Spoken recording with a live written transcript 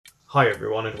Hi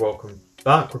everyone and welcome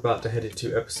back. We're about to head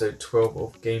into episode 12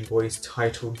 of Gameboys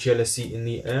titled Jealousy in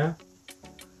the Air.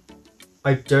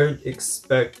 I don't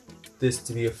expect this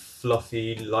to be a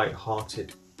fluffy,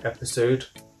 light-hearted episode.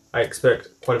 I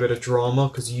expect quite a bit of drama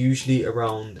because usually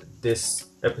around this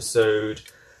episode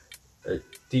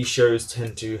these shows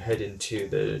tend to head into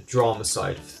the drama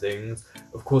side of things.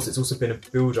 Of course, it's also been a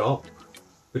build-up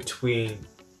between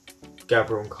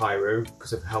Gabriel and Cairo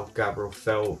because of how Gabriel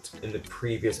felt in the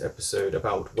previous episode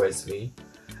about Wesley,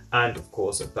 and of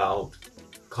course about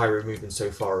Cairo moving so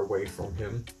far away from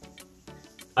him.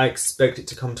 I expect it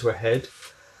to come to a head.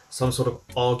 Some sort of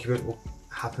argument will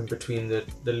happen between the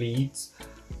leads,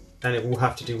 and it will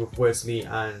have to do with Wesley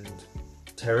and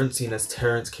Terence, seeing as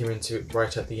Terence came into it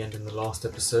right at the end in the last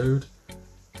episode.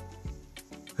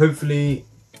 Hopefully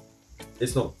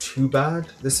it's not too bad,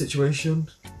 the situation,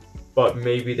 but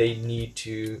maybe they need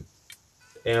to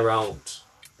air out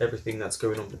everything that's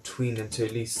going on between them to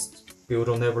at least build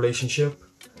on their relationship.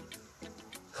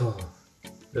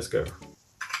 Let's go.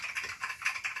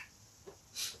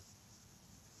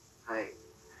 Hi.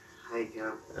 Hi,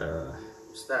 Gab.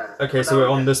 Okay, so we're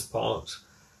on this part.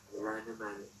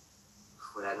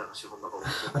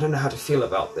 I don't know how to feel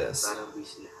about this.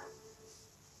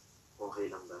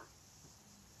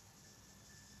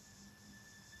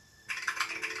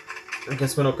 I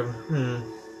guess we're not gonna.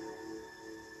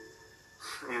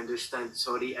 I understand.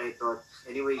 Sorry, I thought.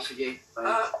 Anyway, sige.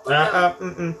 Bye.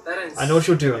 I know what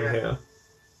you're doing here.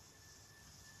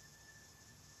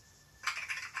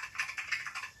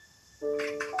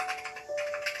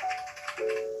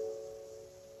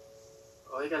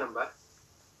 Okay ka lang ba?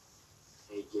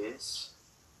 I guess.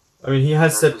 I mean, he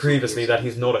has said previously that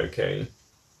he's not okay.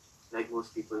 Like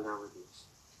most people nowadays.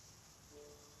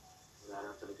 Wala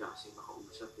lang talaga kasi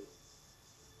makausap eh.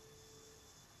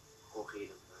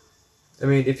 Okay lang ba? I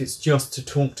mean, if it's just to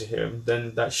talk to him,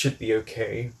 then that should be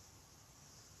okay.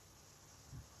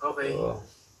 Okay.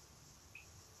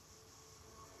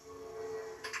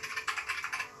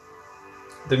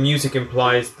 The music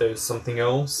implies there's something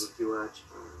else. If you watch,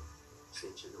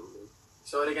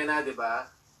 sorry ka na, di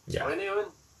ba? Yeah. Okay na yun.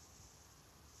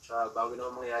 Tsaka bago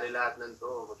naman mangyari lahat ng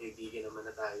to, magkaibigan naman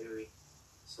na tayo eh.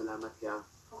 Salamat ka.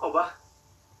 Ako ba?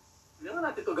 Hindi naman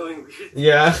natin ito gawing weird.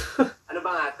 Yeah. Ano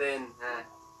ba natin, ha?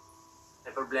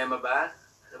 May problema ba?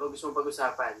 Ano ba gusto mong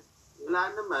pag-usapan? Wala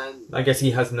naman. I guess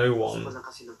he has no one. Gusto ko lang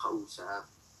kasi ng kausap.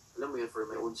 Alam mo yun, for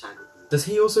my own sanity. Does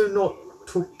he also not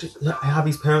talk to have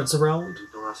his parents around?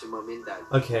 Dito nga si mom and dad.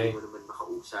 Okay. Hindi mo naman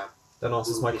makausap. That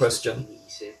answers my question.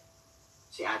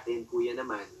 Si ate and kuya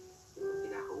naman,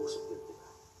 kinakausap din kita.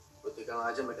 Buti ka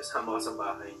nga dyan, may kasama ka sa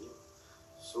bahay niyo.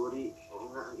 Sorry. Oo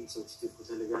nga, ang insensitive ko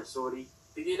talaga. Sorry.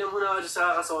 Tigilan mo na ako dyan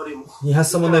sa kakasorry mo. He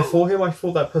has someone there for him? I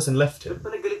thought that person left him. Ba't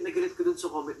pa nagalit na galit ko dun sa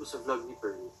comment mo sa vlog ni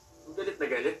Pearl? Ang galit na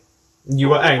galit?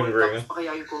 You were angry. Tapos pa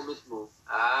kaya yung comment mo?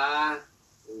 Ah,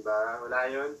 yun ba?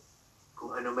 Wala yun?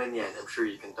 Kung ano man yan, I'm sure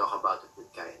you can talk about it with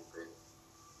Kai and Pearl.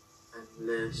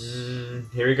 Unless...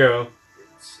 Here we go.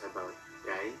 It's about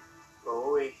Kai?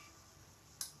 Oo eh.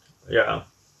 Yeah.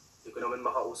 Hindi ko naman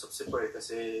makausap si Pearl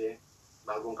kasi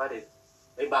bagong karir.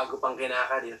 May bago pang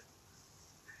kinakarir.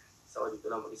 So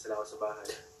dito lang mag-isa lang ako sa bahay.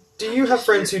 Do you have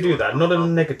friends who do that? Not a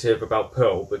negative about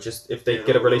Pearl, but just if they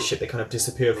get a relationship, they kind of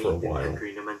disappear for a while.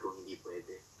 naman kung hindi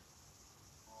pwede.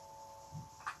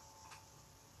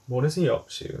 What is he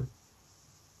up to?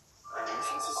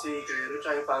 Si Cairo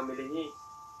tsaka yung family niya eh.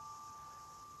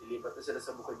 Ilipat na sila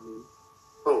sa bukod niyo.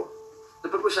 Oh,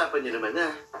 napag-usapan niyo naman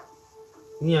na.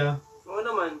 Yeah. Oo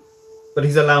naman. But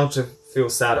he's allowed to feel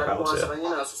sad about it. Sa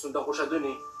kanya na, susundan ko siya dun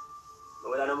eh.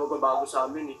 Wala na magbabago sa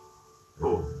amin eh.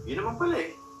 Oh, yun naman pala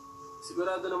eh.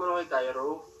 Sigurado naman ako kay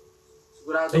Cairo.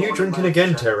 Sigurado. Are you drinking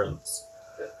again, Terence?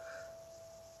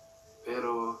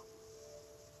 Pero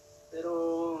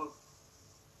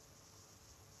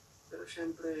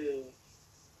syempre,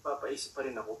 papaisip pa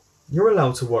rin ako. You're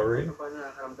allowed to worry.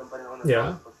 Nakakaramdam pa rin ako ng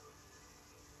Yeah.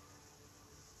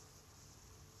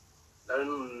 Lalo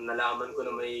nung nalaman ko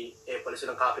na may pala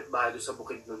silang kapitbahay doon sa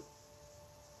bukid nun.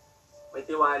 May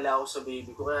tiwala ako sa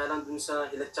baby ko, kaya lang dun sa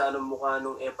hilatsya ng mukha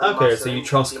nung Okay, so you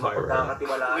trust Cairo.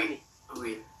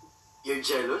 Wait, you're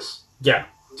jealous? Yeah.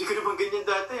 Hindi ko naman ganyan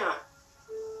dati ha.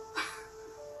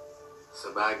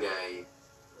 Sa bagay,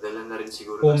 dala na rin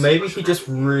siguro. Or maybe he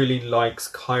just really likes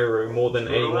Cairo more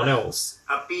than anyone else.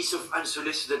 A piece of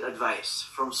unsolicited advice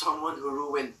from someone who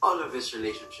ruined all of his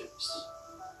relationships.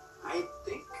 I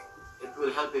think it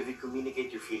will help if you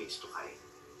communicate your feelings to Cairo.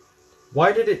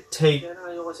 Why did it take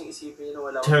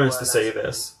Terence to say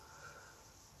this?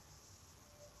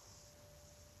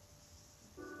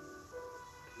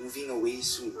 Moving away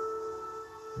soon.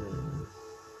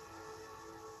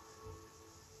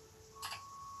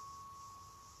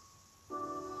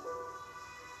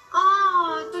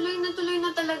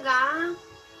 talaga.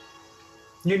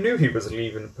 You knew he was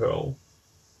leaving Pearl.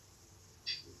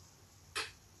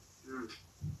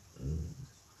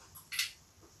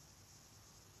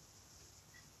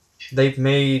 They've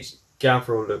made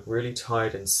Gavril look really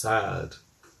tired and sad.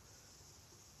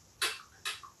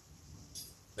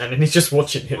 And then he's just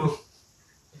watching him. Oh.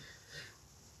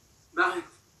 Bakit?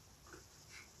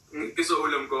 Ngit ka sa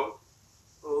ulam ko?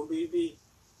 Oh, baby.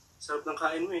 Sarap ng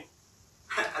kain mo eh.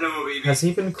 Alam mo, baby. Has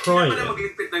he been Hindi crying? pala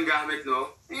magligpit ng gamit,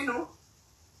 no? Ayun, no?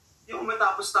 Yung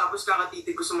matapos-tapos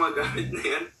kakatitig ko sa mga gamit na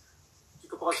yan. Hindi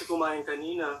ka pa kasi kumain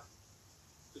kanina.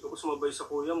 Hindi ka pa sumabay sa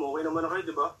kuya mo. Okay naman na kayo,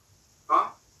 di ba?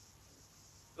 Ha?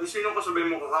 Ay, sino kasabay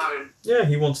mo kakain? Yeah,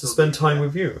 he wants to spend time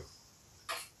with you.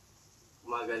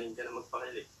 Magaling ka na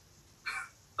magpakilig.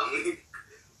 Tangin.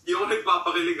 Hindi ako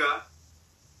nagpapakilig, ha?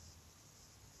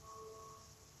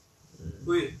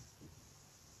 Uy.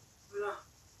 Wala.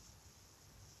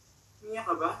 Niya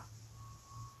ka ba?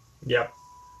 Yep.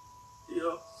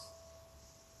 Yeah.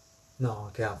 No,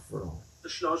 Gavril.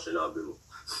 Tapos na ako sinabi mo.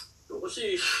 Yung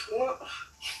kasi, nga.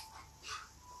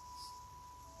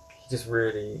 He just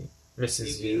really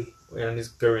misses you. And is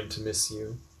going to miss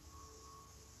you.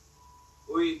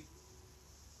 Uy.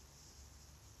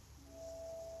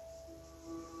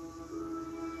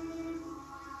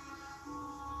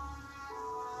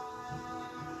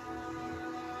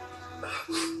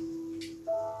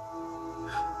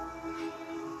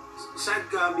 Sad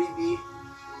ka, baby.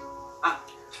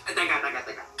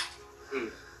 Teka.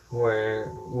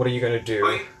 What are you gonna do?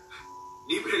 Uy,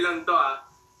 libre lang to, ah.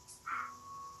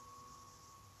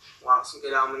 Mukha kasing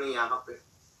kailangan mo ng yakap, eh.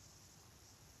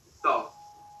 Ito.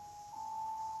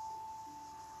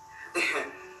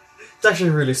 It's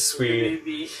actually really sweet.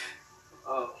 Baby.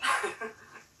 Oh.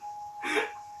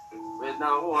 Wait na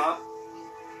ako, ha?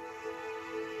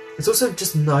 It's also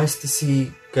just nice to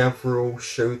see Gavril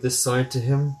show this side to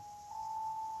him.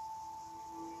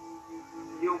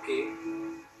 You okay?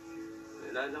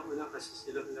 Nalala ko lang kasi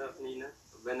sila kanina.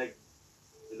 Pag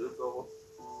nag-luto ako.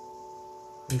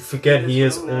 You forget he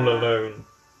is all alone.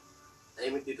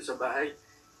 Tahimik dito sa bahay.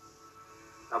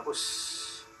 Tapos,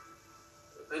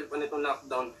 dahil pa nitong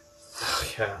lockdown. Oh,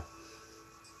 yeah.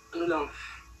 Ano lang,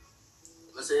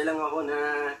 masaya lang ako na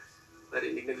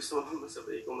narinig na gusto mo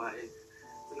masabay kumain.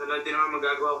 Ito na lang din naman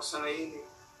magagawa ko sa ngayon, eh.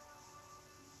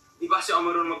 Di ba kasi ako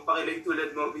marunong magpakilig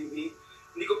tulad mo, baby?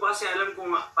 Hindi ko pa kasi alam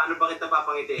kung paano ba kita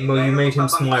papangitiin. Well, you Kaya made him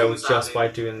napapangiti smile mo sa just akin. by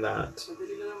doing that.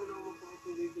 Madali lang naman ako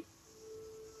magpapakitilig.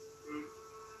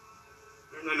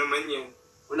 Ano naman yan?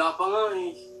 Wala pa nga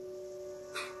eh.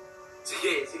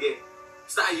 Sige.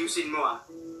 Basta ayusin mo, ah.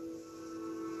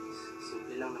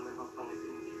 Simple lang naman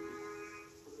magpapakitilig.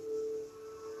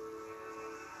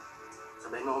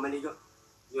 Sabay mo ako maligo.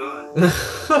 Yun.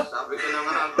 Sabi ko na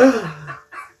nga ba.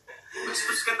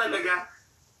 Bastos ka talaga.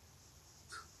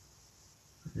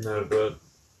 No, but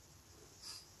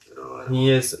Pero,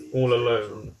 he is all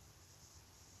alone.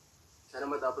 Sana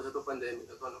matapos ito pandemic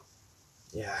na to, no?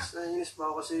 Yeah. Nainis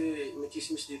pa ako kasi may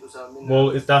chismis dito sa amin.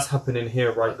 Well, if that's happening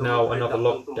here right now, another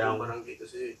lockdown. Barangay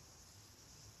kasi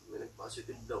may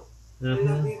nag-positive daw.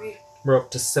 Mhm. Baby. We're up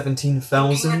to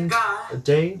 17,000 a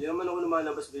day. Hindi naman ako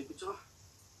lumalabas, baby. Tsaka,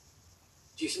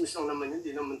 chismis lang naman yun.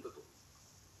 Hindi naman totoo.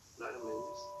 Wala naman yun.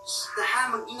 Basta ha,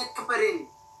 mag-ingat ka pa rin.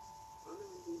 Wala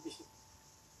naman, baby.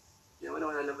 Hindi naman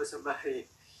ako lalabas sa bahay.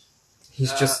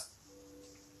 He's just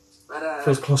Para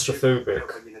feels claustrophobic.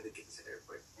 Pag ginatid kita sa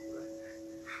airport.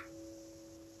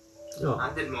 Oh,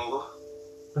 Atid mo ako.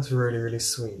 that's really, really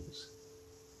sweet.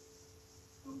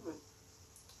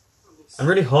 And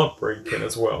really heartbreaking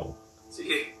as well.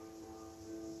 Sige,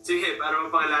 para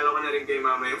mapakilala ko na rin kay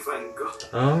mama yung fan ko.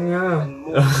 Oh, yeah.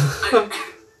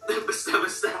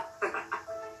 Basta.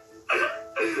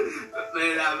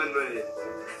 Malalaman mo rin.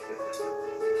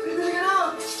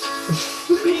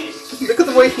 Look at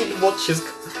the way he watches.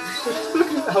 Look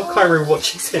at how Cairo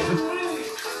watches him.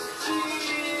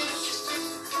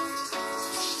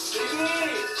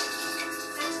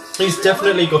 He's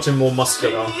definitely gotten more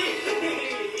muscular.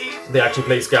 They actually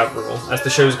plays Gabriel as the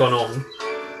show's gone on.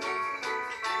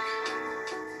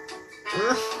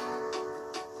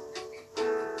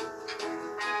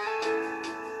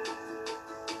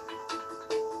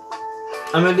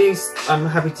 I'm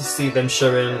happy to see them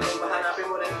showing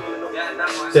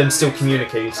them still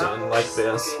communicating like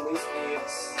this.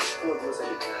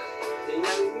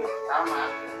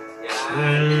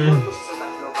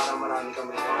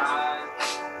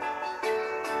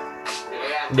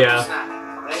 Yeah,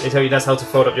 they tell you that's how to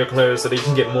fold up your clothes so that you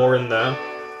can get more in there.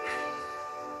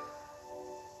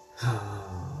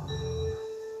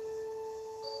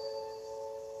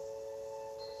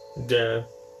 Yeah,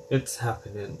 it's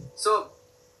happening. So,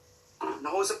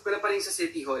 Nakausap ko na pa rin sa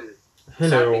City Hall.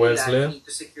 Hello, Sabi nila, Wesley. you need to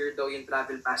secure daw yung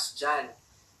travel pass dyan.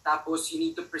 Tapos, you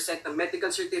need to present a medical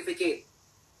certificate.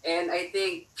 And I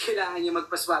think, kailangan nyo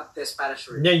magpa-swab test para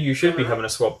sure. Yeah, you should be having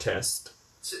a swab test.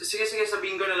 Sige,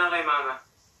 sabihin ko na lang kay mama.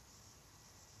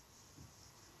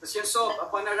 Tapos yun, so,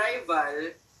 upon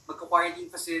arrival,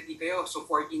 magka-quarantine facility kayo. So,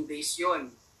 14 days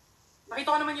yun. Nakita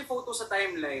ko naman yung photo sa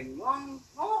timeline.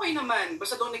 Okay naman.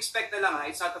 Basta don't expect na lang ha.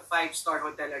 It's not a 5-star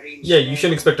hotel arrangement. Yeah, you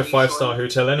shouldn't expect a 5-star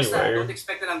hotel Basta anyway. don't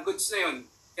expect na lang. Goods na yun.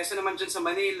 Kasi naman dyan sa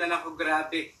Manila, naku,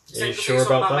 grabe. Are you Send ko sure kayo sa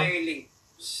about that? mamaya yung link.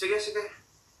 Sige.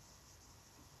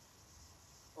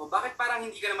 O, bakit parang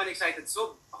hindi ka naman excited?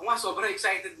 So, ako nga, sobrang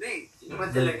excited na eh. Hindi naman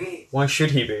talaga eh. Why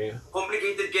should he be?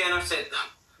 Complicated kaya ng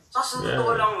setup. Sa Yeah.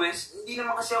 totoo lang, Wes, hindi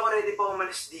naman kasi ako ready pa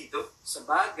umalis dito. Sa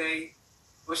bagay.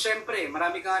 O, syempre,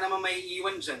 marami ka nga naman may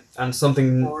iwan dyan. And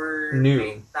something Or new.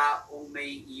 may taong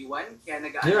may iwan, kaya Yeah,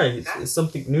 nag-aalala ka. it's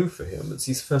something new for him. It's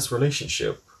his first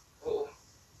relationship. Oo.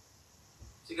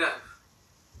 Sige.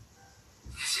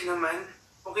 Kasi naman,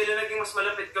 kung kailan naging mas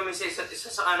malapit kami sa isa't isa,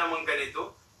 saka naman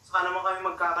ganito, saka naman kami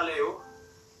magkakalayo.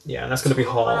 Yeah, and that's gonna be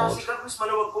Kung hard. malasi ka, mas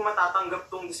maluwag ko matatanggap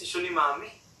tong desisyon ni Mami.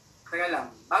 Teka lang,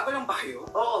 bago lang ba kayo?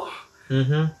 Oo.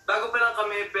 Mm-hmm. Bago pa lang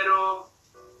kami, pero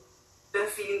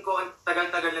feeling ko ang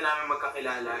tagal-tagal na namin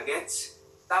magkakilala. Gets?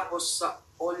 Tapos sa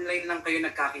online lang kayo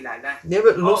nagkakilala. Yeah,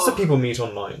 but lots Oo. of people meet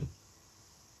online.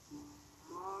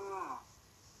 Ah.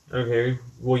 Okay,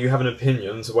 well, you have an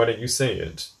opinion, so why don't you say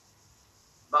it?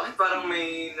 Bakit parang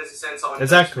may nasisense ako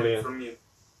Exactly. from you?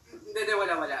 Hindi,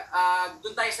 wala.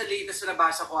 Doon tayo sa latest na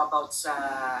nabasa ko about sa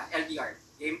LDR.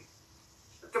 Game?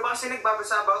 At ka ba kasi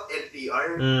nagbabasa about LDR?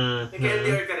 Mm-hmm.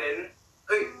 Nag-LDR ka rin?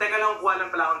 Uy, teka lang, kuha lang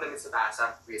pala akong damit sa taas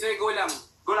ha. Wait. Sige, go lang.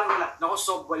 Go lang. Naku,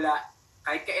 Sob, wala.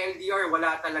 Kahit ka LDR,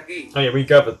 wala talaga eh. Oh yeah, we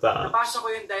gathered that. Nabasa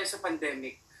ko yun dahil sa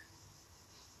pandemic.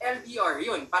 LDR,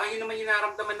 yun. Parang yun naman yung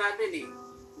naramdaman natin eh.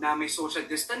 Na may social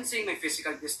distancing, may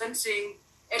physical distancing,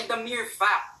 and the mere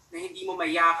fact na hindi mo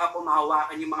mayakap o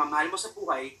mahawakan yung mga mahal mo sa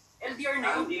buhay, LDR na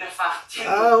yun. Hindi na fact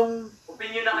yun.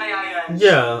 Opinion na kaya yan.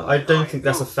 Yeah, I don't think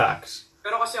that's a fact.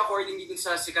 Pero kasi according dito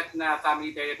sa sikat na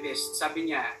family therapist, sabi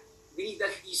niya, we need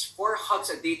at least 4 hugs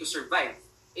a day to survive,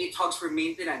 8 hugs for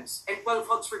maintenance, and 12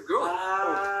 hugs for growth.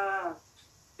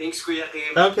 Thanks, Kuya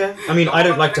Kim. Okay, I mean, I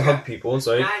don't like to hug people,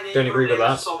 so I Yan don't yung agree with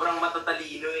problema, that. sobrang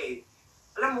matatalino eh.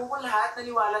 Alam mo, kung lahat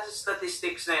naniwala sa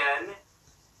statistics na yan,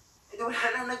 eh di wala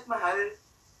nang nagmahal.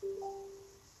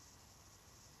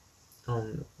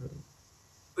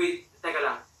 Wait, teka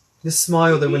lang. Just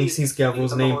smile though when he sees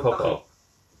Gavril's name pop up.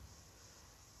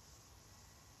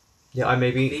 Yeah, I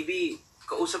maybe. Baby,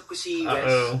 kausap ko si Uh-oh.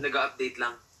 Wes, nag-update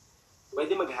lang.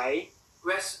 Pwede mag-hi?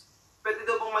 Wes, pwede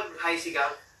daw bang mag-hi si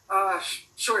Gav?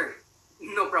 Sure.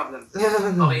 No problem.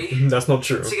 Okay. That's not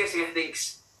true. Sige,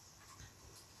 thanks.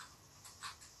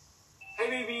 Hi,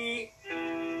 baby!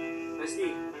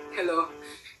 Wesley, Hello.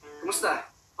 Kumusta?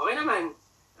 okay naman.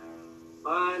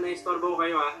 Naistorbo ko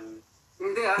kayo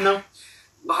Hindi No.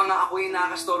 Baka nga ako yung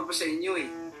nakakastorbo sa inyo eh.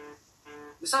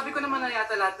 Nasabi ko naman na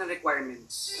yata lahat ng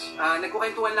requirements.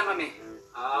 Nagkukwentuhan lang kami.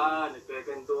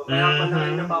 Nagkwento. Kaya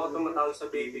pala na pa ako tumatawag sa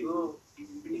baby ko.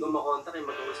 Hindi ko makontak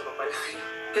mag-uusap pa pala.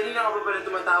 Kanina ka pa pala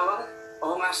tumatawag?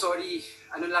 Oo nga, sorry.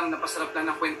 Ano lang, napasarap lang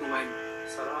ng kwentuhan.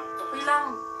 Sarap. Okay lang.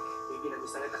 Baby,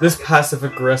 nagustuhan kita. This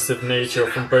passive-aggressive nature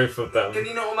from both of them.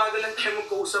 Kanina umaga lang tayo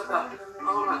magkausap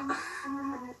Oo nga.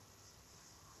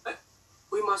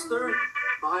 Uy, Master.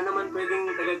 Baka naman pwedeng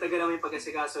tagal-tagal lang may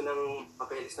pag-asikaso ng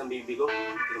papeles ng baby ko.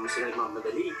 Hindi naman sila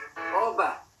nagmamadali. Oo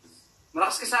ba?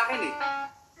 Malakas ka sa akin eh.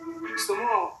 Gusto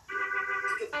mo?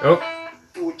 Oh,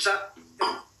 Pucha.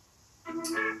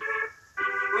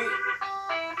 Uy,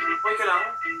 okay ka lang?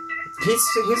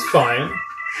 he's fine.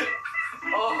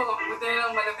 Oo, buti na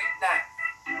lang malamig na.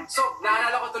 So,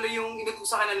 naalala ko tuloy yung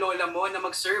inutusan ka ng lola mo na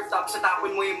mag-serve tapos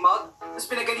natapon mo yung mug tapos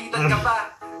pinagalitan ka pa.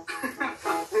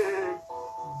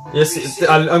 Yes,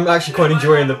 I'm actually quite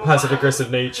enjoying the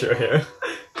passive-aggressive nature here.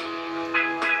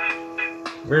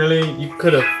 Really, you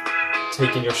could have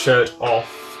taken your shirt off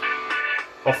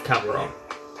camera.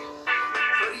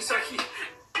 Sorry.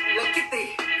 Lagkit eh.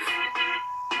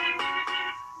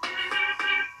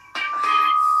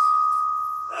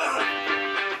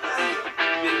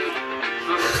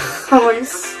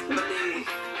 Nice.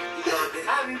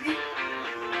 Baby?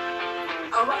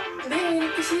 Awa, hindi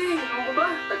kasi. Ano ko ba?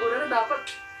 Tagura na dapat.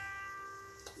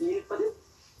 Init pa din.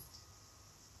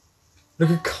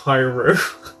 Look at Cairo.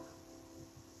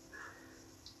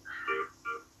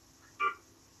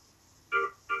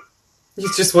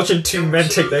 He's just watching two men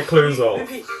take their clothes off.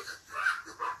 Baby!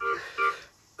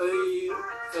 Ay,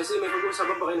 kasi may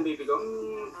pag-uusapan pa kayo ng baby ko?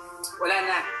 Wala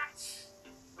na.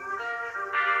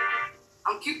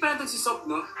 Ang cute pa natin si Sok,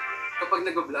 no? Kapag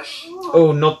nag-blush. Oh,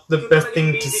 not the best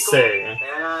thing to say.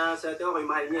 Kaya sa atin ko,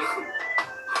 mahal niya.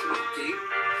 Okay.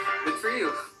 Good for you.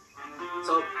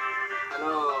 So,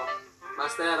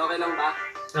 Master, okay lang ba?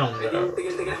 Oh Pwede no. yung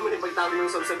tigil-tigil mo yung pagtawag ng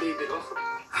Sob sa baby, no?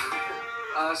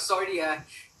 Sorry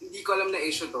hindi ko alam na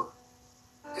issue to.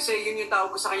 Kasi yun yung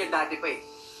tawag ko sa kanya dati pa eh.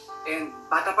 And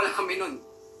bata pa lang kami nun.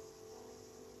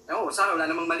 Sana wala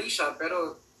namang mali siya,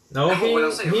 pero... No, he Ano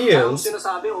is.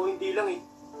 sinasabi o hindi lang eh.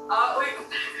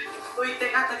 Uy,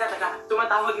 teka.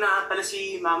 Tumatawag na pala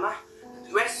si Mama.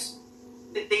 Wes,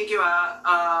 thank you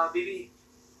baby.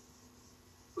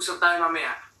 Usap tayo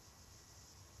mamaya.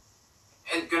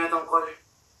 End ko na tong call.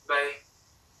 Bye.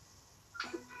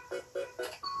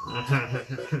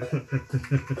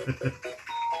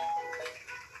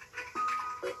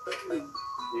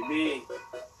 Baby,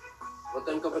 what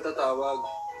time ka ba tatawag?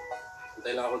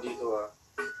 Hintay lang ako dito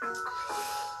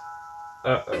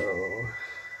Uh-oh.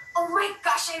 Oh my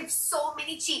gosh, I have so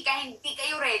many chika, hindi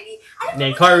kayo ready.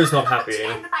 Yeah, Kairo's not happy.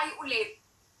 Chikahan na tayo ulit.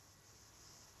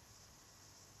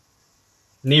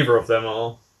 Neither of them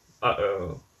are.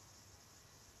 Uh-oh.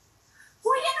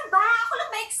 Hoy, ano ba? Ako lang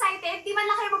ba excited? Di man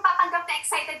lang kayo mapapanggap na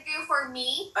excited kayo for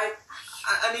me? Ay,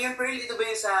 ano yun, Pearl? Ito ba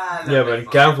yun sa... Yeah, but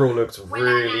Gabriel looks Wala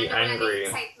really na, wala na angry.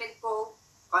 yung excitement ko.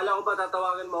 Kala ko ba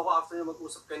tatawagan mo ako after na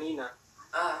mag-usap kanina?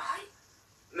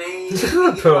 May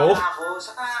Pearl? ginawa na ako.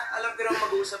 Saka alam ko lang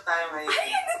mag-uusap tayo ngayon. Ay,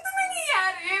 ano ito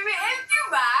nangyayari? May LQ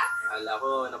ba? Kala ko,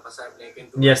 napasarap na yung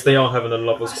pinto. Yes, they are having a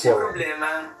lover's Kasi quarrel.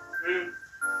 problema.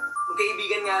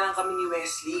 Magkaibigan nga lang kami ni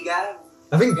Wesley, Gab.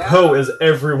 I think Poe is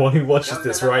everyone who watches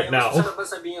this right now. Gusto na ba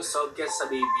sabihin yung Sob kesa sa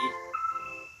baby?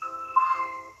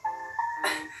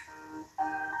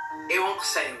 Ewan ko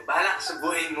sa'yo. Bahala ka sa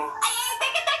buhay mo. Ay,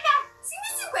 teka. Sino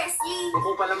si Wesley?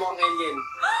 Mukhang pala mo ang alien.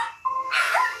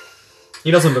 He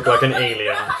doesn't look like an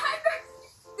alien.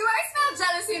 Do I smell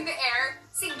jealousy in the air?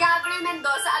 Si Gabriel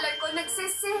Mendoza, alam ko,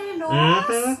 nagsiselos.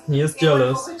 He is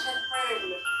jealous. Ewan ko ba dyan, Pearl?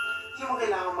 Hindi mo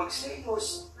kailangan mag-selos.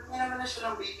 Hindi naman na siya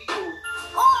lang baby ko.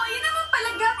 Oh, yun naman pala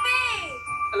gabi.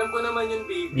 Alam ko naman yun,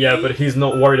 baby. Yeah, but he's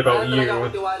not worried about Wala talaga akong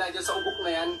you. tiwala dyan sa ubok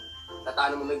na yan.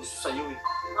 Tatano mo may gusto sa'yo eh.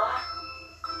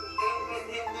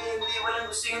 Hindi. Walang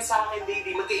gusto yun sa akin,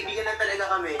 baby. Magkaibigan na talaga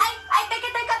kami. Ay, teka,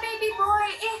 baby boy.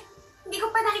 Hindi ko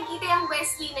pa nakikita yung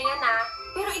Wesley na yan,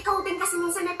 Pero ikaw din kasi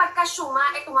minsan may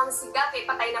pagkasyuma. Ito nga si Gab,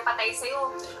 patay na patay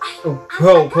sa'yo. Ay, Oh,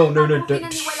 Poe, no, don't. don't.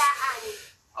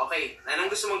 Okay, anong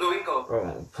gusto mong gawin ko?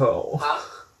 Oh, Poe. Ha?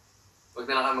 Huwag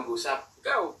na lang ka mag-usap.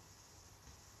 Ikaw.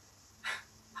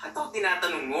 Bakit ako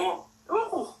tinatanong mo? Ewan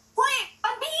ko. Hoy,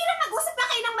 pagbihira mag-usap na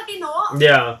kayo ng matino.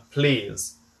 Yeah,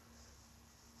 please.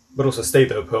 But also stay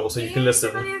there, Pearl, so you can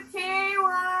listen. Okay,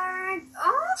 word.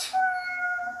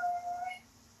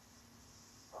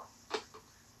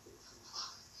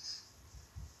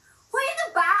 Hoy, ano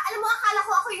ba? Alam mo, akala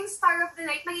ko ako yung star of the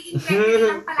night. Magiging ready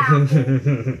lang pala ako.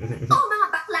 Oh, mga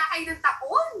bakla kayo ng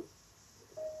taon.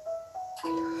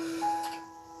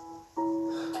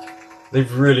 They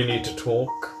really need to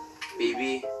talk.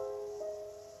 Baby,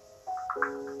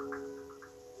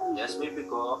 Yes, baby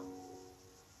ko.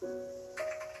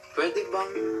 pwede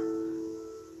bang...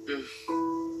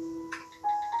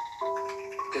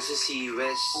 Kasi si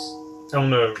Wes... Oh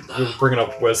no, we're bringing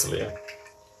up Wesley.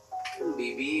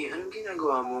 Baby, anong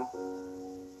ginagawa mo?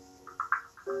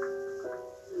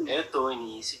 Eto,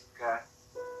 iniisip ka.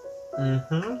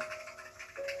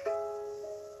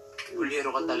 Bulero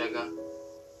ka talaga.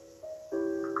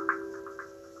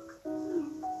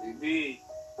 Baby,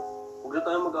 huwag na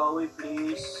tayo mag-away,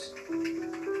 please.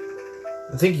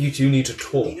 I think you two need to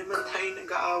talk. Hindi naman tayo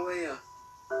nag-aaway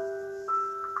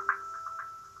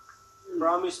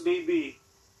Promise, baby.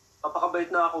 Papakabait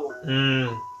na ako.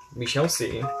 We shall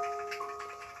see.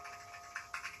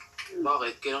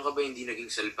 Bakit? Kailan ka ba hindi naging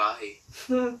salbahe?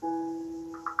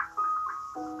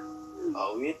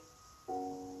 Awit?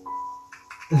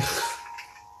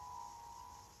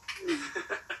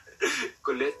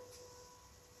 Kulit?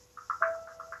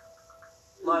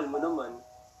 Mahal mo naman.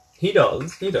 He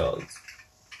does.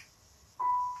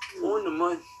 Oo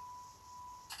naman.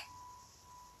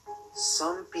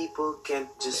 Some people can't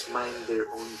just mind their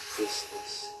own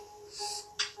business.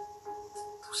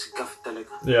 Ito si Gaff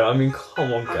talaga. Yeah, I mean, come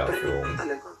on, Papalit Gabriel. na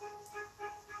talaga.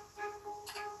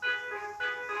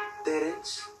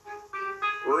 Terence?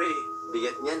 Uy,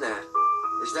 bigat niya na.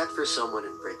 Is that for someone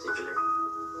in particular?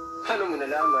 Paano mo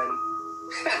nalaman?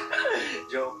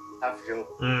 Joke. Half joke.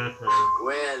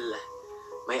 Well,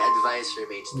 my advice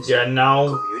remains the Yeah, same. now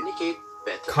Communicate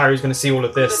better. Kyrie's gonna see all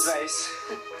of Good this. advice.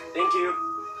 Thank you.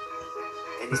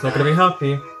 He's not gonna be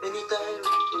happy. Anytime.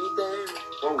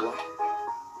 Oh, wow.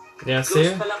 Yeah, Close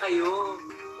see? pala kayo.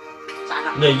 Saan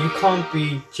Yeah, you can't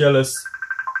be jealous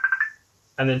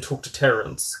and then talk to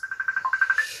Terrence.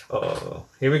 Oh,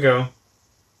 here we go.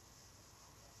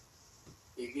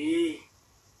 Baby.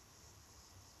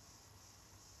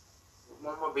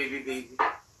 Mama, baby.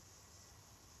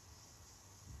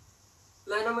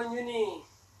 Wala naman yun eh.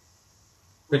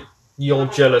 But you're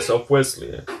jealous of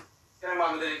Wesley. Kaya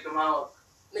mamadaling tumawag.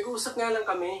 Nag-uusap nga lang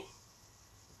kami.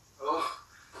 Oh,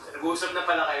 nag-uusap na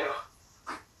pala kayo.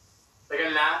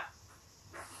 Tagal na?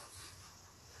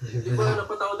 Di ba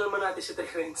napatawad naman natin si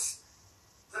Terrence?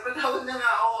 Napatawad na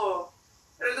nga ako.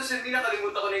 Pero tapos hindi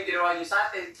nakalimutan ko na yung ginawa niyo sa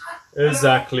atin.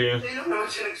 Exactly. Alam naman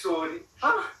siya nag-sorry.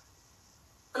 Ha?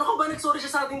 Ano ka ba nag-sorry siya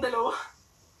sa ating dalawa?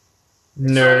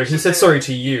 No, he said sorry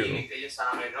to you. Hinihinig ka niya sa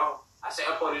akin, no? As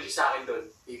apology sa akin doon.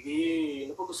 Baby,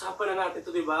 napag-usapan na natin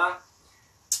to, di ba?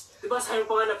 Di ba sabi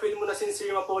pa nga na feel mo na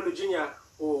sincere yung apology niya?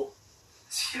 Oo.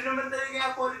 Sino naman talaga yung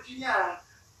apology niya?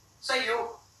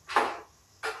 Sa'yo.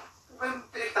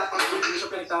 Pinagtatanggol mo siya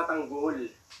pinagtatanggol.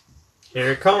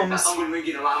 Here it comes. Pinagtatanggol mo yung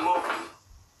ginawa mo.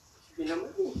 Hindi naman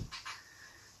eh.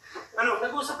 Ano,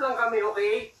 nag-usap lang kami,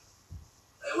 okay?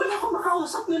 Eh, wala akong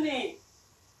makausap nun eh.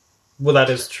 Well, that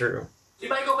is true. Di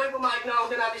ba ikaw kayo pumayag na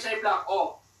huwag na natin siya i-block?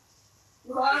 Oh.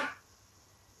 Di ba?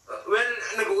 Well,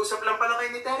 nag-uusap lang pala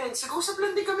kayo ni Terrence. Nag-uusap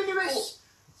lang din kami ni Wes.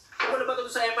 Oh. Ano ba ito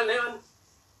sa Apple na yun?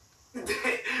 Hindi.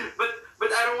 But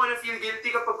I don't wanna feel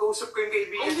guilty kapag kausap ko yung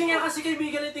kaibigan. Hindi nga kasi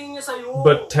kaibigan na tingin niya sa'yo.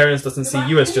 But Terrence doesn't see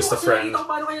you as just a friend. Hindi ko kasi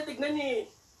paano kanya tignan eh.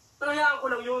 Nangyayaan ko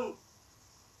lang yun.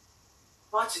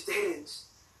 Bakit si Terrence?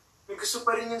 May gusto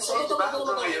pa rin yun sa'yo, diba? Ito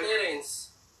ba ngayon? Terrence?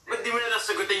 Ba't di mo na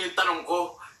nasagutin yung tanong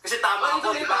ko? Kasi tama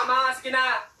ako, diba? Tama, sige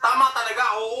na. Tama talaga,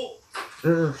 oo.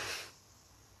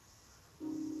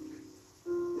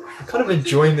 I'm kind of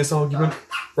enjoying this argument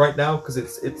right now because it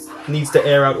needs to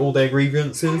air out all their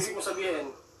grievances. Hindi mo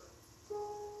sabihin.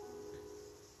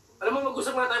 Alam mo,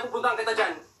 mag-usap nga tayo, pupuntahan kita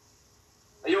dyan.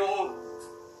 Ayoko.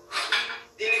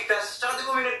 Di ligtas. Tsaka di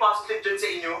ko may nag-positive dyan sa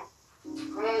inyo.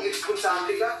 Kung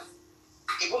responsable ka,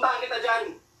 ipuntahan kita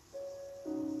dyan.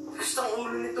 Gusto ang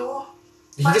ulo nito.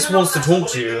 He just wants to talk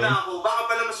to you. Baka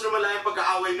pala mas lumala yung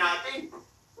pagkaaway natin.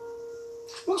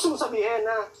 Huwag mo sabihin,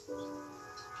 ha?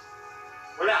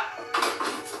 Wala.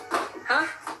 Ha?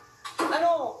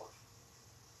 Ano?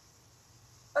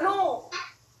 Ano?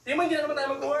 Di mo hindi na naman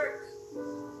tayo mag-work.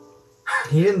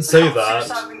 He didn't say that.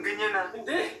 Sinasabing ganyan, ha?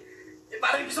 Hindi. Eh,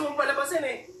 parang gusto mong palabasin,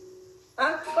 eh.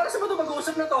 Ha? Para sa ba ito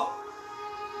mag-uusap na to?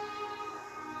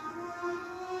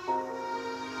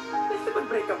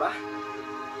 Nakikipag-break ka ba?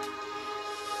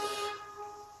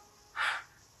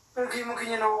 Pero di mo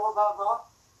ganyan ako kababa.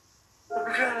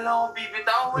 Nabigla na lang ako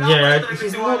bibitaw. Yeah,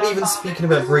 he's not even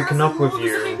speaking about breaking up with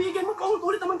you. Kaibigan mo,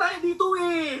 paulit-ulit naman tayo dito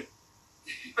eh.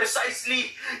 Precisely.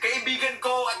 Kaibigan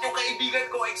ko at yung kaibigan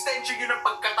ko, extension yun ng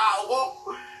pagkatao ko.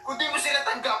 Kung di mo sila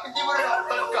tanggap, hindi mo rin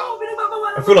tanggap.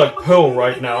 I feel like Pearl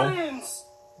right now.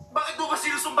 Bakit mo ba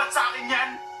sinusumbat sa akin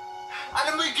yan?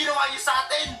 Alam mo yung ginawa niyo sa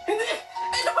atin? Hindi.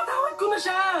 Eh, napatawad ko na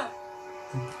siya.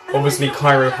 Obviously,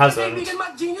 Cairo hasn't. Kaibigan mo,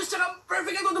 genius, tsaka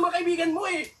perfect ako ng mga kaibigan mo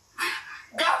eh.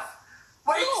 Gav!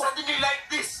 Why you suddenly like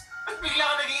this? Ba't bigla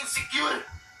ka naging insecure?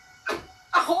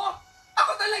 Ako?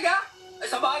 Ako talaga? Ay,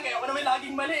 sa bagay, ako naman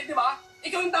laging mali, di ba?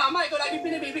 Ikaw yung tama, ikaw laging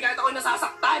pinibibi kahit ako yung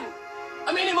nasasaktan.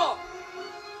 Aminin mo!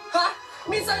 Ha?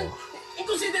 Minsan,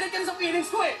 inconsiderate ka na sa feelings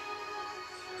ko eh.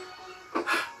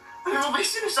 Ano mo ba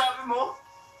yung sinasabi mo?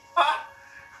 Ha?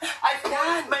 I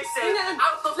found myself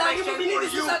out of my shell for you.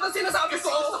 Sinasabi ko,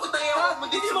 gusto ko tayo huwag mo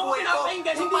din sa buhay ko.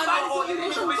 So paano ako, hindi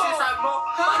mo ba sinasabi mo?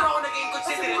 Paano ako naging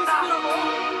inconsiderate sa akin mo?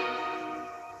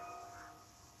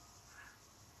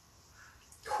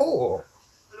 Cool.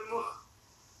 Alam mo,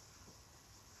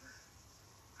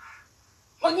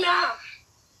 wag na!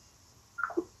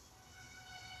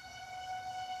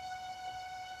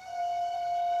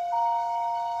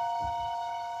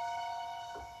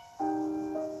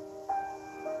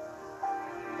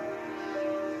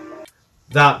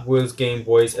 That was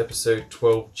Gameboys episode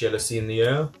 12, Jealousy in the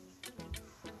Air.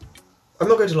 I'm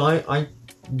not going to lie, I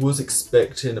was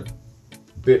expecting a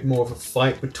bit more of a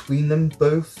fight between them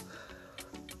both,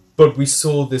 but we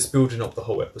saw this building up the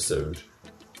whole episode.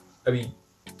 I mean,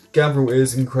 Gabriel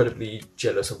is incredibly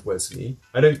jealous of Wesley.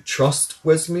 I don't trust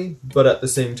Wesley, but at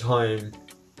the same time,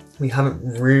 we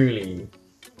haven't really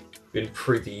been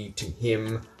privy to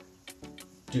him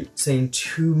saying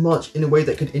too much in a way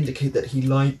that could indicate that he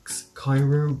likes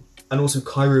Cairo, and also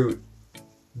Cairo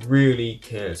really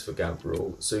cares for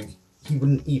Gabriel, so he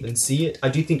wouldn't even see it. I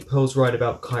do think Pearl's right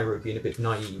about Cairo being a bit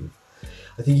naive.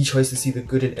 I think he tries to see the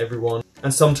good in everyone,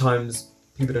 and sometimes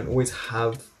people don't always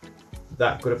have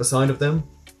that good of a side of them.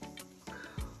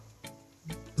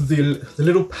 the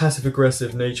little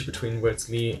passive-aggressive nature between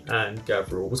Wesley and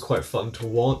Gavril was quite fun to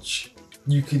watch.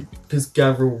 Because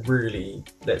Gavril really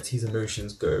lets his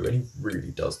emotions go, and he really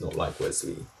does not like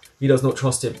Wesley. He does not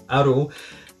trust him at all.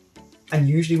 And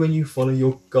usually when you follow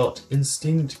your gut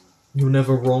instinct, you're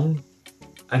never wrong.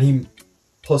 And he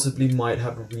possibly might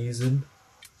have a reason.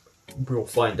 We'll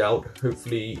find out,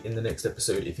 hopefully, in the next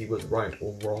episode if he was right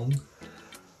or wrong.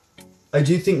 I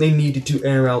do think they needed to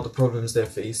air out the problems they're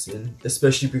facing,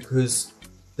 especially because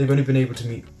they've only been able to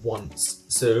meet once,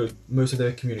 so most of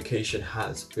their communication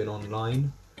has been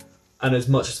online. And as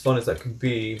much as fun as that can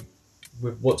be,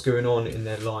 with what's going on in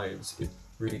their lives, it's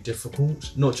really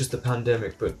difficult. Not just the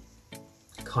pandemic, but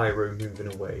Cairo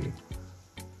moving away.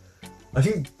 I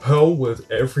think Pearl was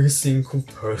every single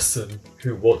person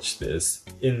who watched this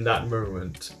in that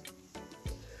moment.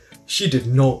 She did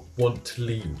not want to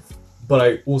leave,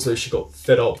 but she got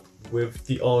fed up with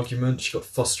the argument. She got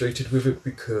frustrated with it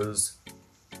because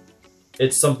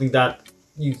it's something that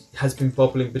has been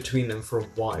bubbling between them for a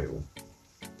while.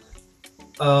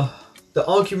 The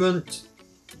argument,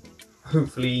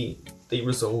 hopefully they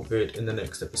resolve it in the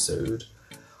next episode.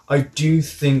 I do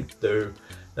think though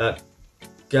that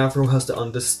Gavril has to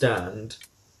understand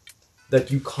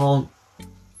that you can't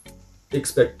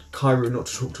expect Cairo not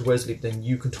to talk to Wesley, then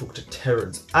you can talk to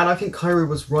Terence. And I think Cairo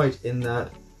was right in that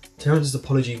Terence's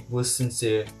apology was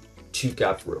sincere to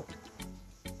Gavril.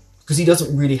 Because he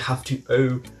doesn't really have to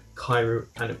owe Cairo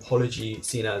an apology,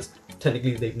 seeing as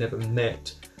technically they've never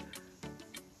met.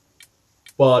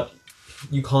 But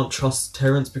you can't trust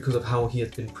Terence because of how he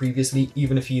has been previously,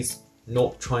 even if he's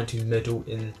not trying to meddle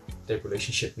in their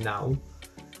relationship now.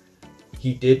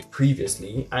 He did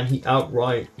previously, and he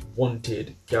outright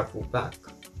wanted Gavril back.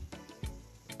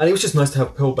 And it was just nice to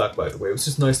have Pearl back, by the way. It was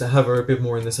just nice to have her a bit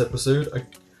more in this episode.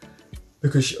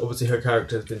 Because obviously her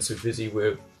character has been so busy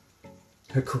with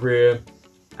her career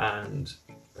and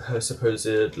her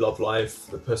supposed love life,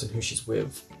 the person who she's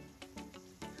with.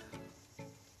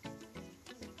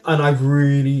 And I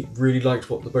really, really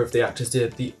liked what both the actors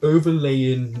did. The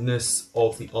overlayingness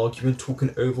of the argument,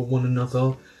 talking over one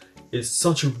another, is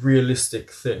such a realistic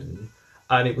thing,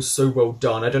 and it was so well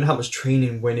done. I don't know how much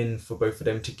training went in for both of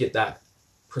them to get that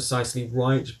precisely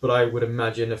right, but I would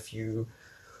imagine a few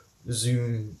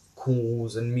Zoom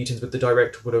calls and meetings with the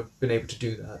director would have been able to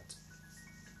do that.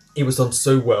 It was done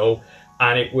so well,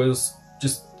 and it was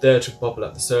just there to bubble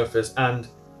at the surface, and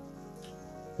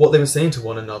what they were saying to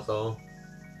one another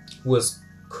was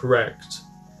correct.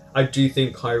 I do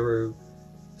think Cairo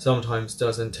sometimes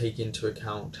doesn't take into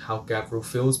account how Gavril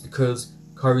feels, because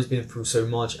Cairo's been through so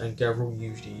much and Gavril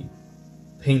usually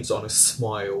paints on a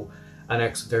smile and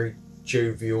acts very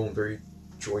jovial and very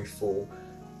joyful.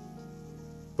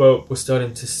 But we're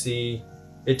starting to see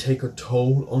it take a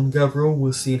toll on Gavril.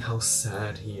 We're seeing how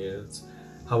sad he is,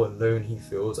 how alone he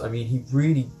feels. I mean, he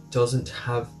really doesn't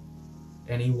have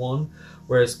anyone,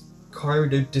 whereas Cairo,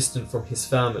 though distant from his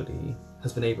family,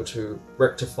 has been able to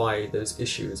rectify those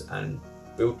issues and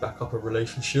build back up a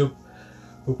relationship.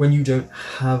 But when you don't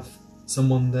have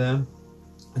someone there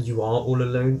and you are all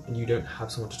alone and you don't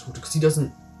have someone to talk to, because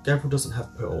Gavril doesn't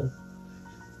have Pearl,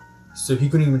 so he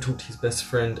couldn't even talk to his best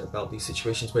friend about these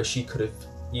situations where she could have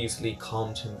easily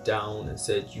calmed him down and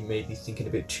said, you may be thinking a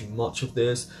bit too much of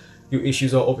this. Your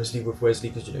issues are obviously with Wesley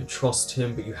because you don't trust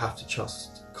him, but you have to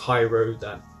trust Cairo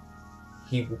that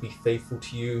he will be faithful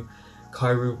to you.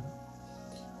 Cairo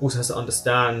also has to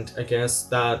understand, I guess,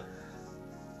 that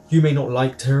you may not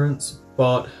like Terence,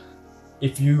 but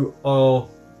if you are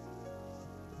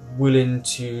willing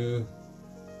to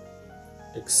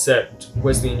accept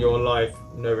Wesley in your life,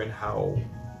 knowing how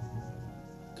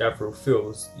Gavril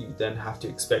feels, you then have to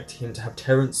expect him to have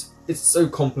Terence. It's so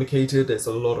complicated, there's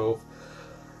a lot of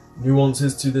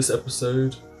nuances to this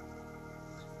episode.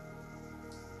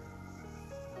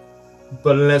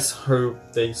 But let's hope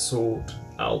they sort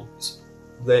out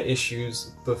their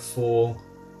issues before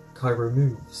Cairo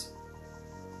moves.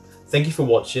 Thank you for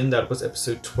watching. That was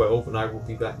episode 12, and I will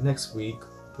be back next week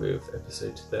with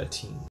episode 13.